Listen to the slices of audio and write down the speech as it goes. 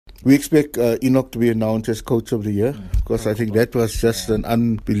We expect Enoch to be announced as Coach of the Year, because I think that was just an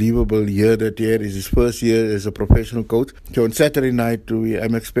unbelievable year that he had. It's his first year as a professional coach. So on Saturday night,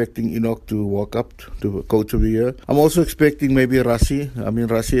 I'm expecting Enoch to walk up to Coach of the Year. I'm also expecting maybe Rassie. I mean,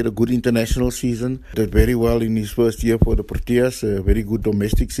 Rassie had a good international season, did very well in his first year for the Proteas, a very good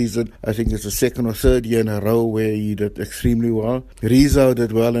domestic season. I think it's the second or third year in a row where he did extremely well. Rizal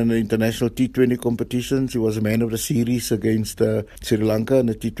did well in the international T20 competitions. He was a man of the series against Sri Lanka in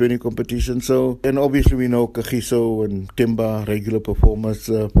the T20 competition. So, and obviously we know Kagiso and Temba, regular performers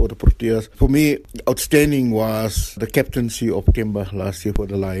for the Proteas. For me, outstanding was the captaincy of Temba last year for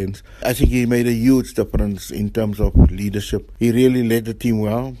the Lions. I think he made a huge difference in terms of leadership. He really led the team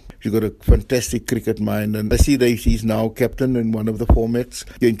well. He's got a fantastic cricket mind, and I see that he's now captain in one of the formats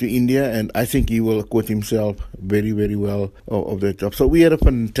going to India, and I think he will acquit himself very, very well of that job. So we had a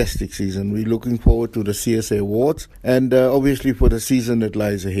fantastic season. We're looking forward to the CSA Awards, and obviously for the season that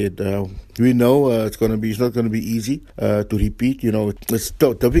lies ahead. We know it's not going to be easy to repeat. You know, it's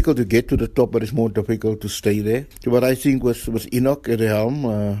difficult to get to the top, but it's more difficult to stay there. But I think was Enoch at the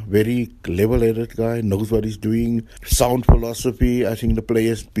helm, very level-headed guy, knows what he's doing, sound philosophy. I think the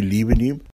players believe in him.